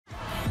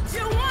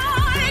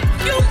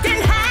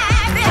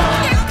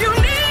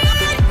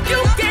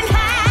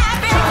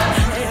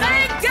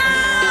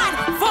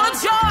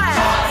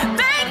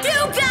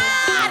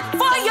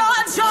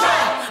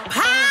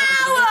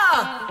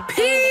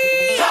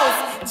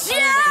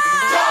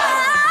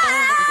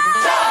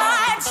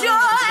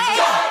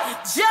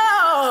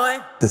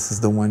this is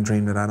the one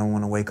dream that I don't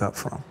want to wake up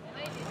from.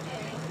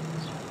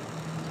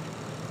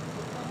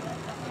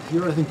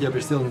 Here, I think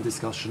we're still in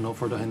discussion now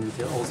for the hand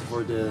retail, also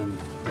for the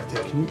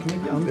technique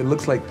maybe. It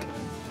looks like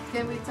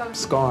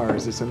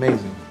scars. It's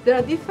amazing. There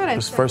are different.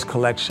 This first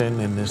collection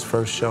and this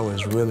first show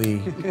is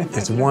really,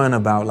 it's one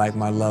about like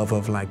my love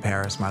of like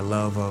Paris, my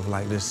love of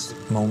like this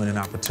moment and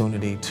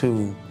opportunity.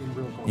 Two,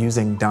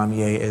 using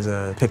damier as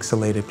a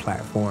pixelated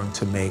platform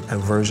to make a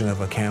version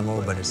of a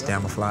camel, but it's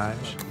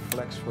camouflage.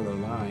 Flex for the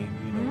line,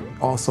 you know.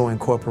 Also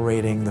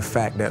incorporating the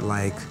fact that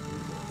like,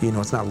 you know,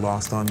 it's not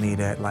lost on me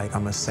that like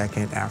I'm a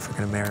second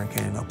African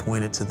American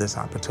appointed to this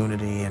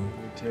opportunity,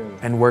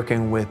 and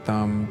working with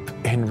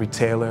Henry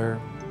Taylor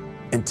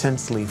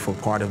intensely for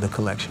part of the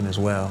collection as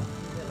well.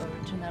 The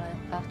original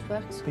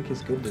artworks. I think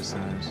it's good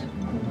designs.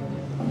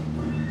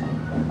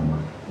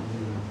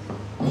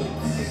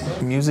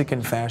 Music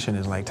and fashion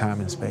is like time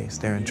and space.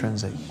 They're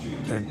intrinsic.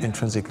 They're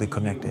intrinsically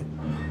connected.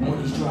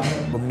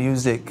 But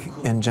music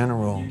in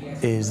general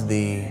is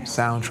the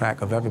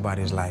soundtrack of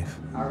everybody's life.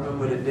 I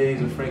remember the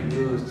days of Frank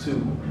Mueller's too,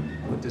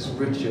 with this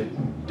Richard,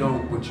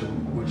 don't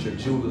what your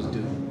jewelers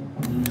do.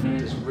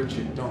 This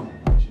Richard, don't.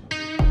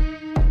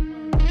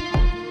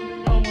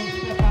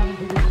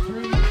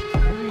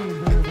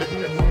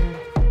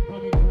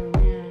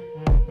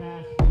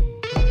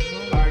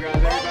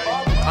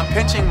 I'm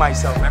pinching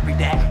myself every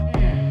day.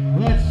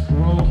 Let's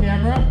roll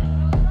camera.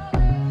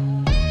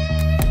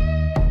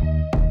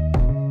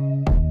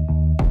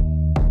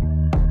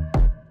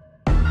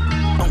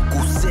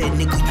 Uncle said,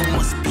 nigga, you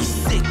must be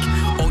sick.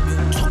 All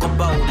you talk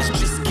about is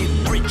just get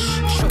rich.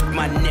 Choke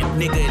my neck,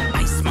 nigga, and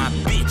ice my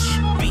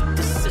bitch. Beat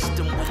the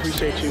system. I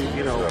appreciate you,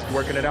 you know,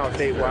 working it out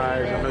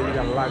date-wise. I know you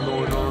got a lot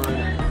going on.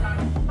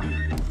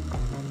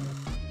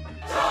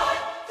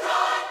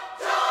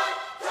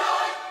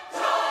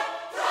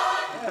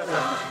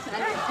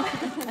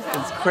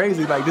 It's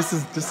crazy, like this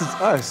is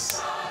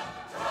us.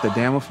 The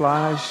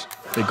camouflage,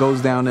 it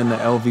goes down in the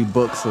LV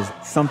books as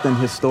something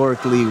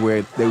historically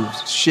where they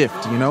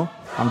shift, you know?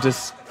 I'm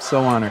just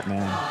so honored,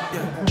 man.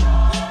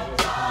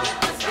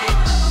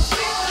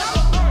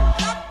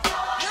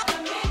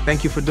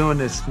 Thank you for doing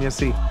this,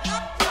 merci.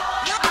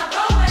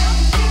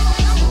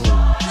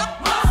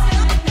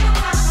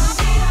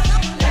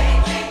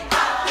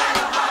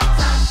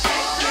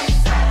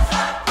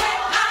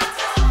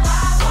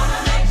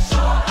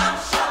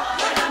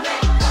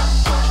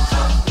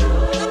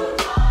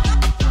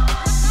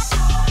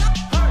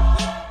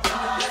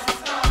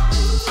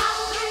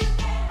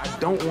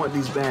 I don't want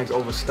these bags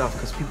overstuffed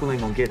because people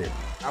ain't gonna get it.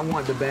 I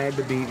want the bag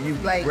to be, you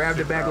like, grab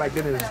the bag like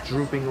that and it's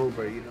drooping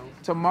over, you know?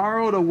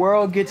 Tomorrow the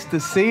world gets to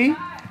see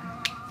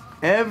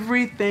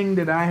everything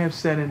that I have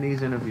said in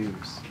these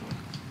interviews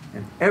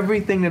and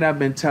everything that I've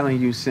been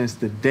telling you since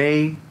the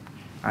day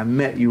I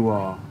met you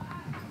all.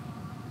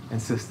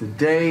 And since the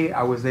day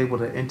I was able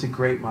to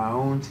integrate my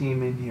own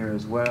team in here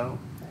as well,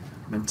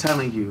 I've been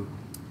telling you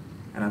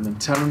and I've been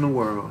telling the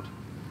world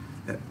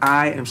that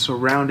I am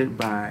surrounded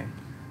by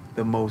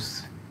the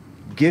most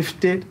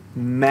gifted,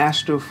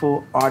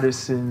 masterful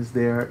artisans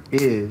there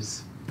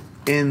is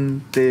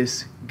in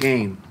this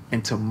game.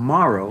 And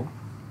tomorrow,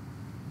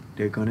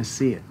 they're gonna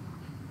see it.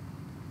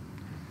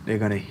 They're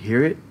gonna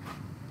hear it.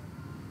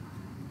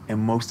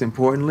 And most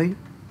importantly,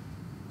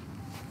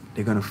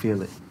 they're gonna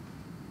feel it.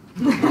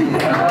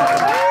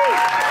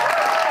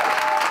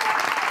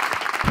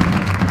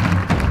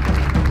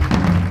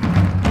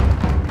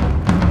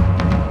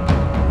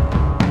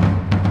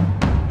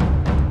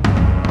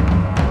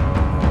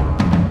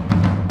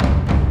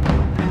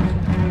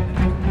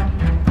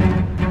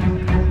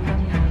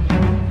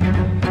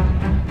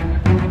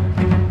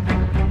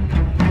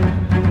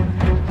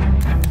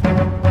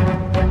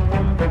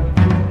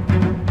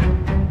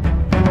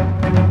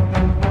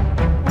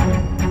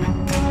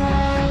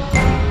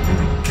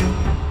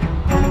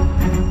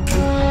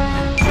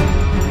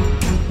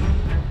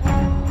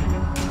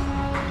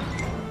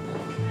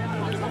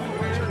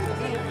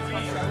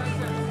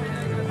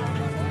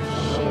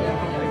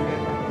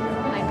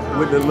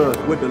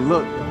 With the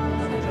look.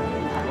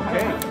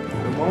 Okay,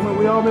 the moment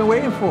we all been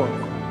waiting for.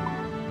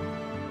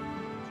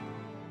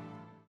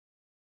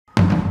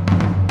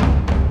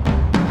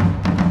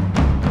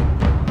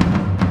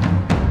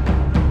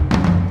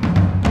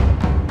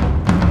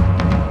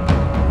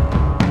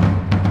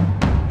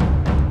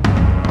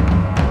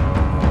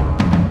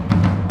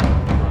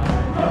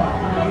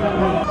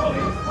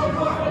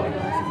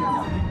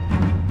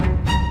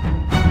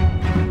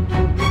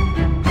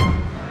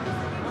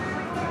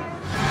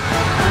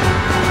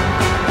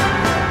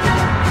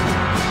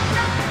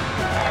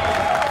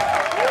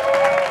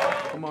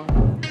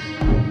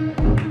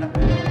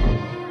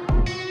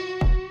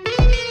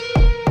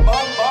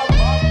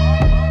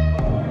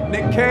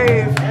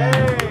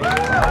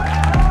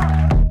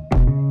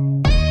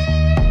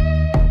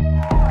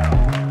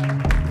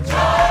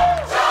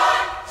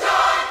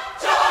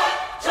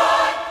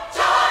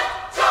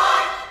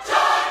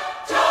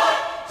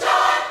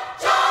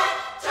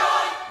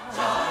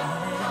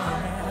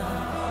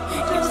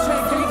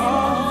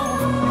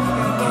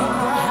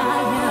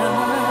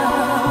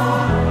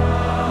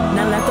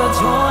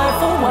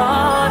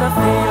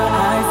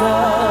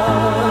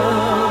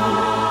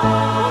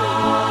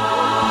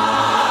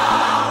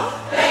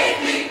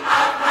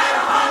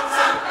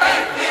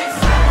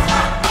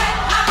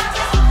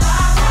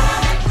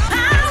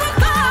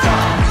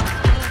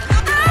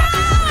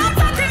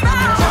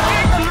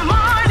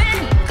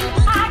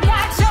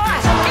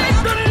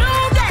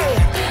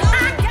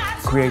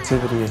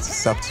 Creativity is the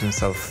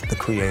substance of the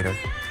creator,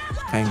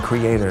 and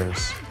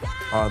creators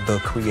are the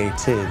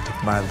created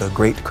by the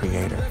great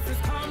creator.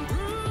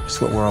 It's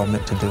what we're all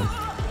meant to do.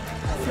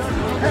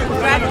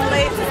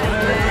 Congratulations.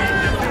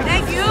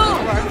 Thank you.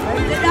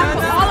 You did that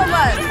for all of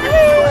us.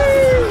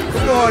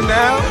 Come on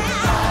now.